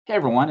Hey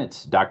everyone,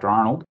 it's Dr.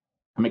 Arnold.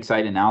 I'm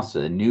excited to announce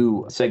a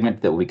new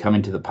segment that will be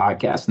coming to the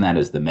podcast, and that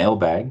is the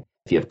mailbag.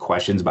 If you have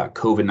questions about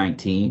COVID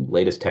 19,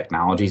 latest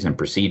technologies and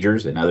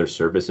procedures, and other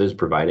services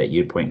provided at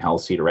UniPoint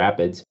Health Cedar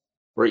Rapids,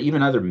 or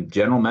even other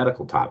general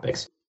medical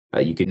topics,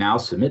 you can now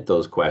submit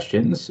those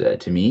questions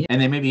to me,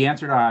 and they may be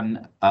answered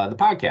on the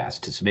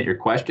podcast. To submit your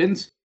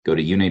questions, go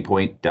to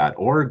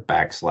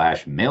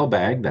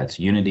unitypoint.org/mailbag. That's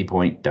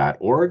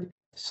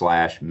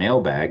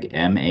unitypoint.org/mailbag,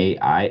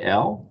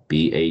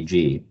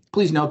 mailbag.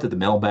 Please note that the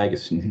mailbag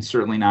is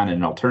certainly not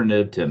an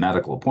alternative to a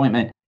medical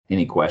appointment.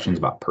 Any questions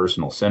about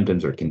personal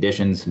symptoms or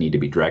conditions need to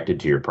be directed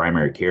to your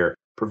primary care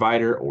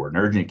provider or an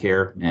urgent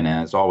care. And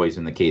as always,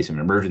 in the case of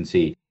an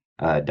emergency,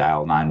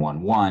 dial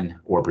 911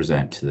 or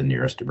present to the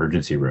nearest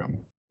emergency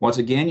room. Once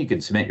again, you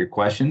can submit your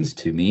questions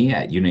to me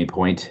at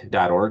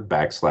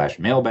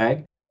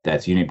unitypoint.org/mailbag.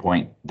 That's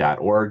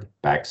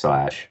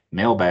unitypoint.org/mailbag,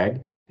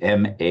 mailbag.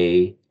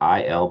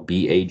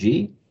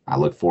 I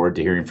look forward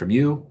to hearing from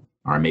you,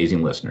 our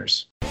amazing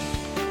listeners.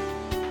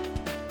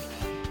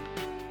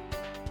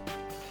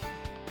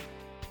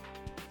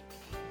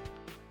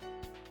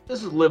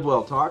 This is Live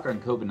Well Talk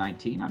on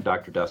COVID-19. I'm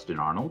Dr. Dustin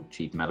Arnold,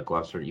 Chief Medical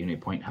Officer at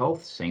UniPoint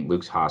Health, St.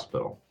 Luke's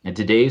Hospital. In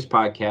today's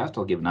podcast,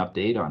 I'll give an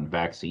update on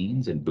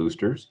vaccines and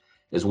boosters,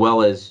 as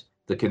well as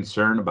the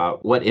concern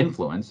about what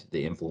influence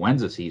the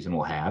influenza season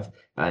will have,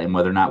 and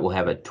whether or not we'll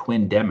have a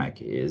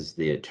twindemic is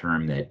the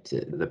term that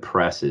the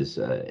press is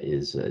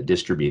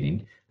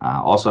distributing.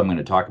 Also, I'm going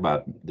to talk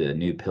about the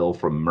new pill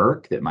from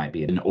Merck that might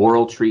be an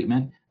oral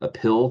treatment, a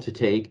pill to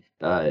take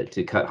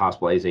to cut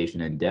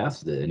hospitalization and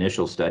deaths. The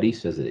initial study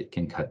says that it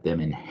can cut them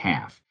in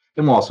half.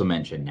 And we'll also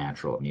mention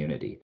natural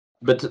immunity.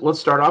 But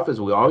let's start off,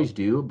 as we always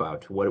do,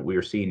 about what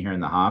we're seeing here in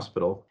the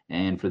hospital.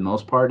 And for the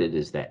most part, it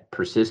is that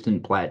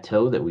persistent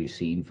plateau that we've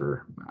seen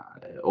for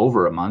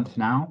over a month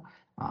now,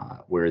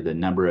 where the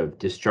number of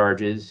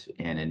discharges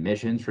and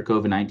admissions for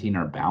COVID-19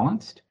 are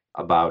balanced.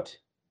 About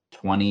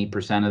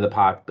 20% of the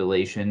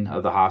population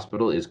of the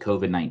hospital is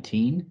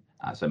COVID-19.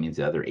 So that means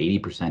the other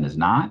 80% is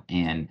not.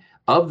 And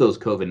of those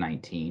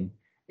COVID-19,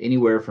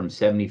 anywhere from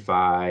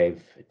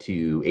 75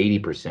 to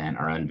 80%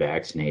 are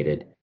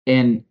unvaccinated.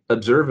 And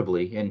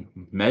observably and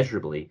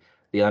measurably,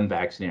 the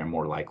unvaccinated are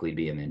more likely to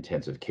be in the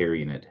intensive care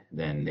unit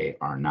than they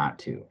are not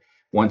to.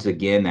 Once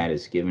again, that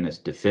has given us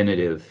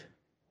definitive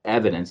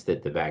evidence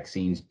that the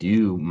vaccines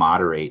do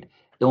moderate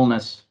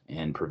illness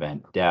and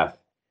prevent death,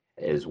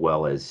 as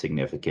well as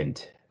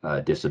significant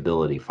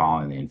disability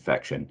following the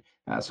infection.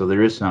 So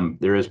there is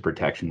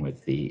protection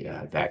with the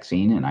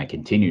vaccine, and I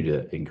continue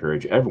to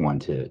encourage everyone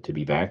to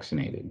be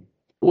vaccinated.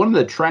 One of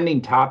the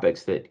trending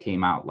topics that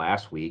came out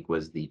last week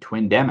was the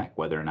twindemic,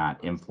 whether or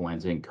not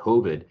influenza and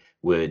COVID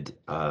would,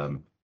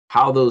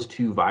 how those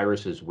two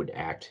viruses would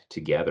act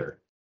together.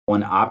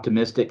 One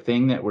optimistic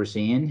thing that we're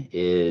seeing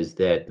is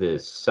that the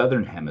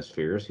southern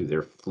hemispheres, who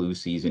their flu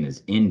season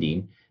is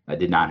ending,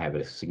 did not have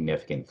a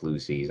significant flu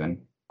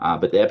season.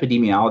 But the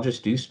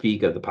epidemiologists do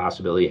speak of the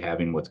possibility of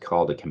having what's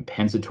called a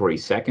compensatory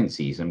second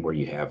season, where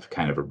you have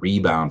kind of a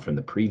rebound from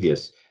the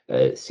previous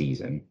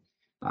season.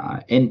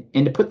 And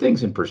to put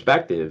things in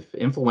perspective,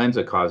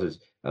 influenza causes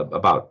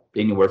about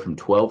anywhere from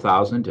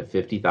 12,000 to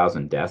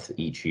 50,000 deaths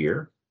each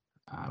year.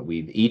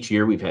 Each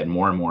year we've had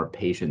more and more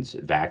patients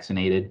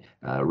vaccinated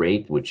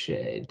rate, which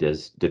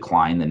does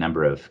decline the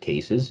number of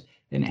cases,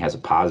 and it has a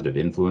positive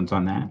influence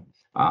on that.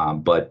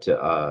 But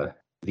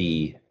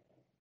the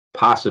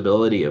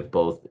possibility of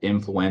both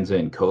influenza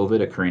and COVID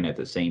occurring at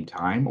the same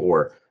time,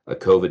 or a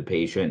COVID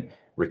patient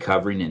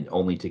recovering and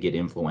only to get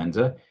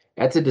influenza,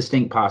 that's a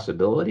distinct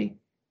possibility.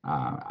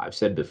 I've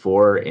said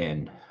before,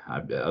 and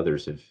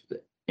others have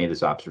made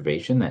this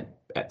observation, that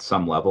at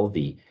some level,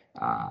 the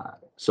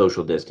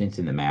social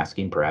distancing, the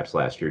masking, perhaps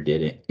last year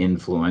did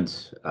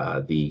influence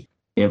the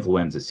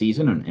influenza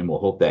season, and we'll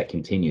hope that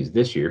continues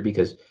this year,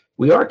 because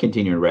we are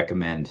continuing to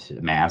recommend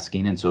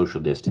masking and social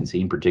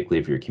distancing,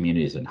 particularly if your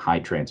community is in high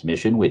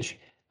transmission, which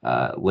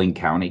Linn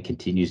County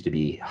continues to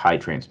be high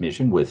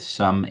transmission, with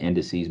some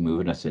indices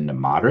moving us into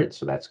moderate,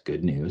 so that's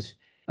good news.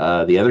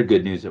 The other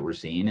good news that we're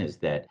seeing is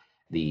that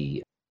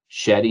the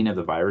shedding of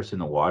the virus in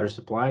the water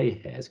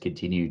supply has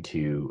continued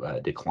to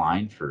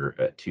decline for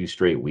 2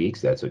 straight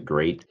weeks. That's a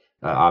great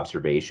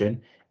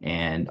observation.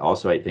 And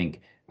also, I think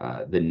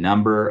the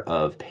number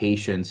of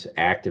patients,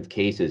 active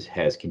cases,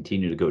 has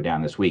continued to go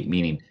down this week,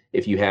 meaning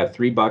if you have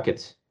 3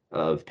 buckets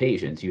of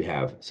patients, you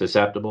have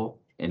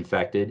susceptible,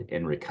 infected,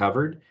 and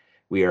recovered.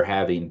 We are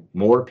having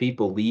more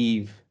people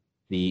leave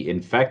the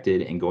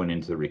infected and going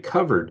into the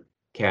recovered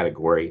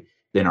category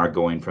than are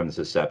going from the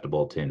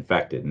susceptible to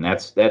infected. And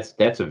that's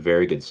a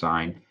very good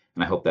sign,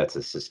 and I hope that's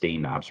a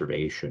sustained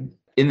observation.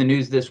 In the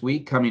news this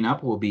week, coming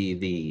up, will be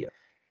the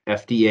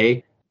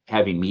FDA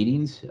having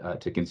meetings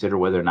to consider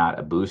whether or not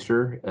a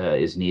booster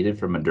is needed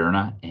for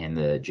Moderna and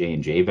the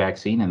J&J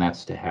vaccine, and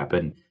that's to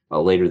happen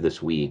later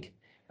this week.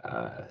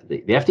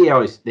 The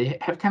FDA they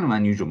have kind of an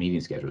unusual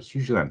meeting schedule. It's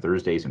usually on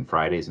Thursdays and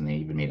Fridays, and they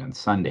even meet on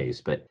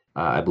Sundays. But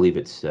I believe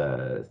it's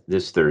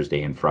this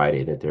Thursday and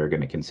Friday that they're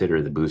going to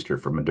consider the booster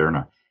for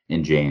Moderna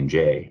and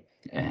J&J.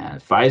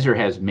 Pfizer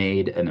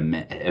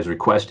has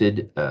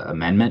requested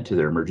amendment to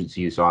their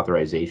emergency use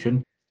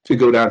authorization to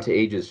go down to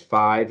ages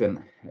 5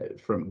 and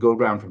go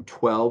down from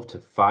 12 to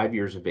 5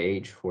 years of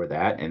age for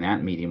that, and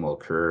that meeting will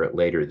occur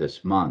later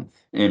this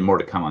month. And more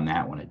to come on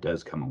that when it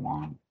does come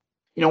along.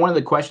 One of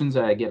the questions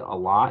that I get a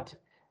lot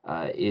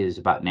is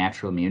about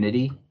natural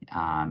immunity,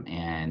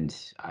 and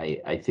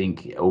I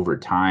think over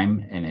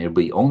time, and it'll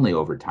be only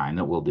over time,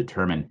 that will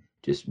determine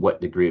just what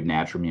degree of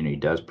natural immunity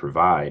does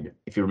provide.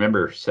 If you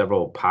remember,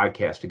 several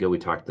podcasts ago, we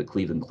talked the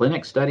Cleveland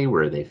Clinic study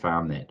where they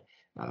found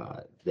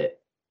that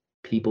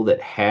people that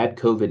had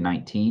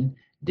COVID-19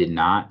 did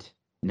not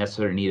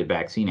necessarily need a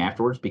vaccine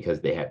afterwards because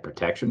they had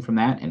protection from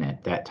that. And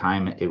at that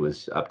time, it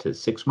was up to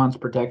 6 months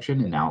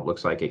protection. And now it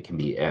looks like it can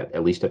be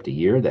at least up to a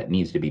year. That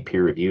needs to be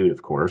peer reviewed,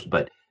 of course,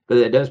 but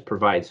that does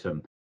provide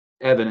some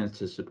evidence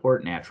to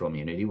support natural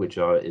immunity, which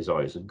is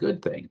always a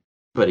good thing.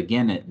 But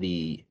again,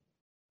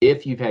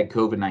 if you've had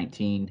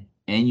COVID-19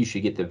 and you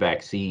should get the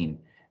vaccine,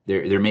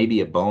 there may be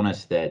a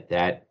bonus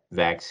that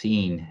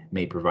vaccine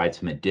may provide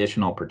some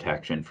additional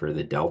protection for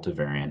the Delta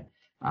variant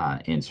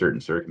in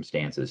certain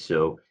circumstances.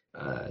 So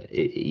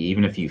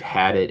even if you've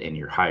had it and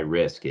you're high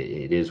risk,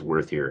 it is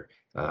worth your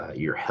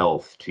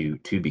health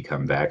to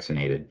become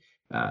vaccinated,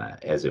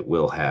 as it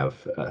will have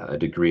a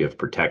degree of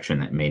protection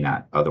that may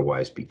not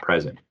otherwise be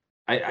present.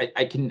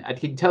 I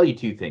can tell you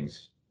two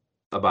things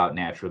about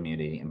natural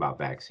immunity and about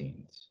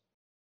vaccines.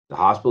 The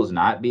hospital is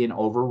not being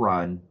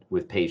overrun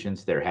with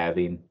patients that are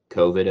having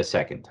COVID a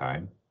second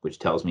time, which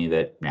tells me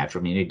that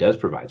natural immunity does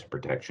provide some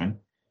protection.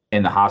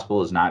 And the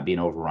hospital is not being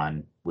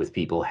overrun with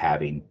people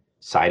having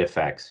side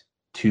effects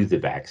to the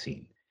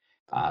vaccine,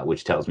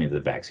 which tells me that the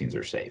vaccines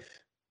are safe.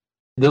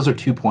 Those are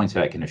 2 points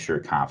that I can assure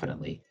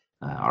confidently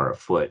are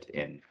afoot,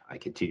 and I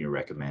continue to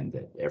recommend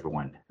that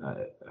everyone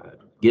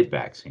get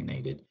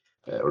vaccinated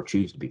or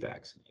choose to be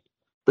vaccinated.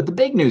 But the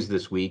big news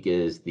this week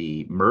is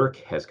the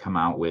Merck has come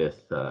out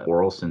with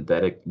oral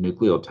synthetic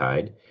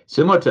nucleotide,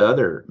 similar to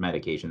other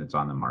medication that's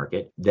on the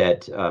market,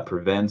 that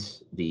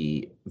prevents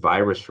the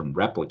virus from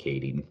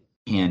replicating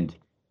and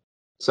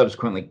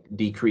subsequently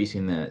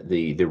decreasing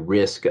the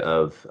risk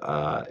of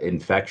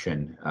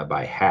infection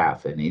by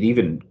half. And it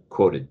even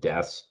quoted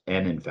deaths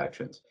and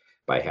infections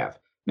by half.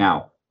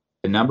 Now,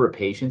 the number of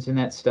patients in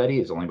that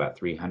study is only about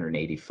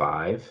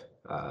 385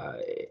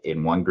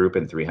 in one group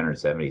and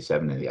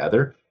 377 in the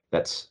other.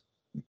 That's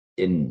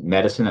in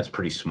medicine, that's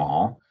pretty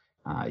small.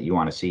 You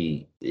want to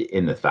see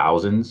in the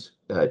thousands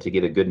to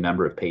get a good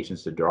number of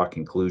patients to draw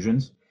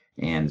conclusions.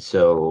 And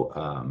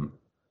so,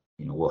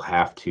 we'll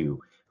have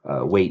to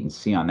wait and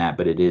see on that.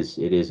 But it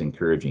is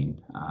encouraging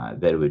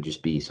that it would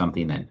just be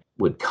something that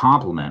would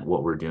complement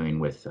what we're doing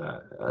with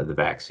the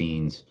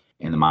vaccines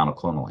and the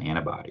monoclonal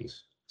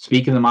antibodies.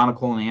 Speaking of the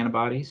monoclonal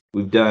antibodies,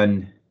 we've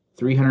done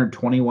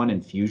 321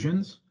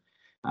 infusions.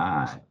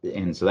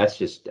 And so that's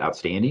just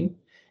outstanding.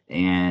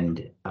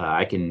 And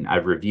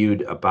I've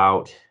reviewed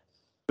about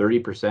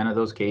 30% of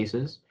those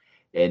cases,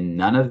 and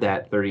none of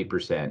that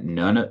 30%,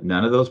 none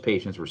of those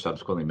patients were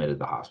subsequently admitted to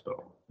the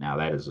hospital. Now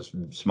that is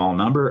a small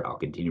number. I'll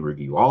continue to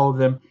review all of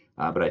them,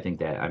 but I think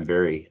that I'm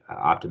very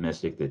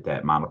optimistic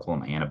that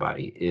monoclonal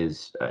antibody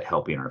is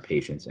helping our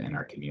patients and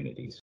our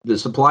communities. The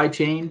supply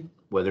chain,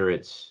 whether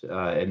it's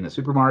in the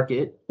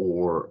supermarket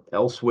or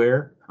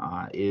elsewhere,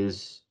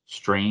 is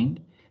strained.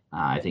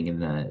 I think in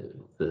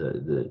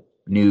the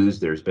news,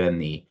 there's been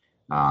the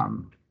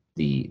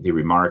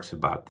remarks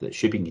about the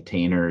shipping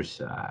containers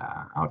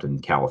out in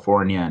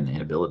California and the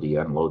inability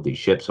to unload these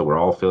ships. So we're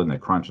all feeling the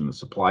crunch in the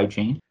supply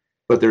chain.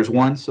 But there's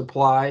one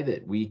supply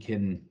that we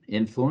can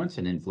influence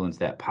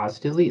that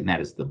positively, and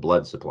that is the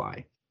blood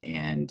supply.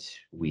 And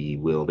we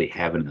will be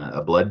having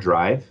a blood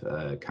drive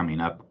coming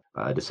up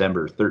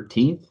December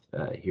 13th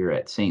here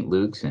at St.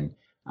 Luke's. And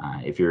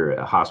if you're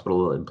a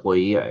hospital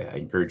employee, I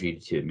encourage you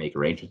to make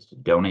arrangements to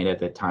donate at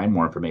that time.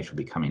 More information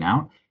will be coming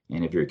out.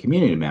 And if you're a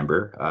community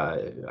member,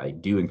 I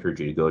do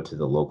encourage you to go to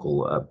the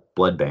local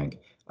blood bank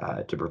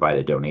to provide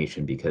a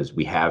donation, because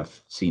we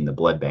have seen the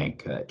blood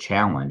bank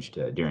challenged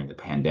during the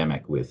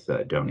pandemic with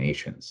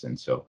donations. And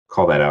so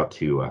call that out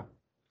to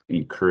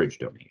encourage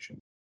donation.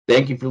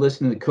 Thank you for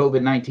listening to the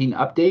COVID-19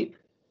 update.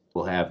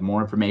 We'll have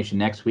more information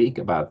next week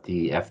about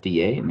the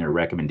FDA and their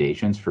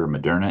recommendations for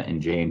Moderna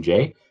and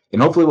J&J.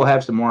 And hopefully we'll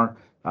have some more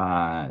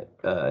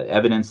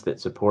evidence that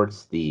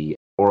supports the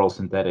oral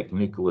synthetic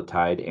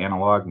nucleotide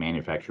analog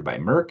manufactured by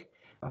Merck.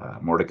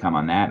 More to come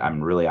on that.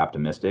 I'm really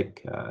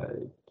optimistic.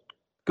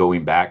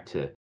 Going back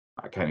to,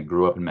 I kind of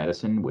grew up in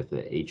medicine with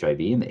the HIV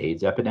and the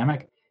AIDS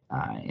epidemic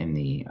in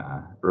the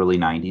early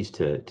 90s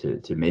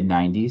to mid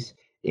 90s.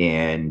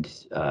 And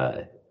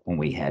when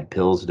we had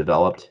pills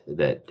developed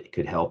that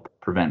could help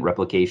prevent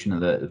replication of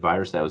the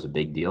virus, that was a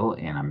big deal.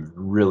 And I'm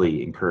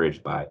really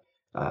encouraged by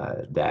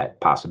that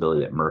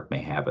possibility that Merck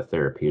may have a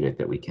therapeutic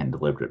that we can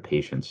deliver to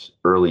patients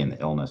early in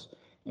the illness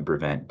and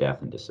prevent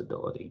death and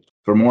disability.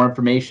 For more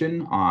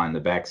information on the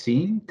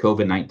vaccine,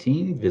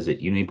 COVID-19,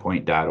 visit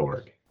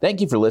unitypoint.org. Thank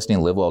you for listening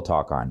to Live Well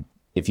Talk On.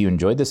 If you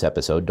enjoyed this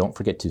episode, don't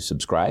forget to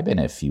subscribe. And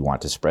if you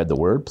want to spread the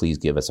word, please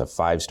give us a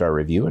 5-star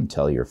review and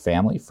tell your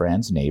family,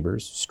 friends,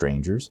 neighbors,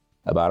 strangers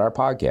about our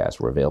podcast.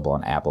 We're available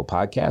on Apple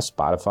Podcasts,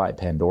 Spotify,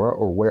 Pandora,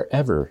 or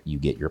wherever you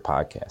get your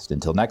podcast.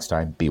 Until next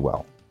time, be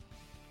well.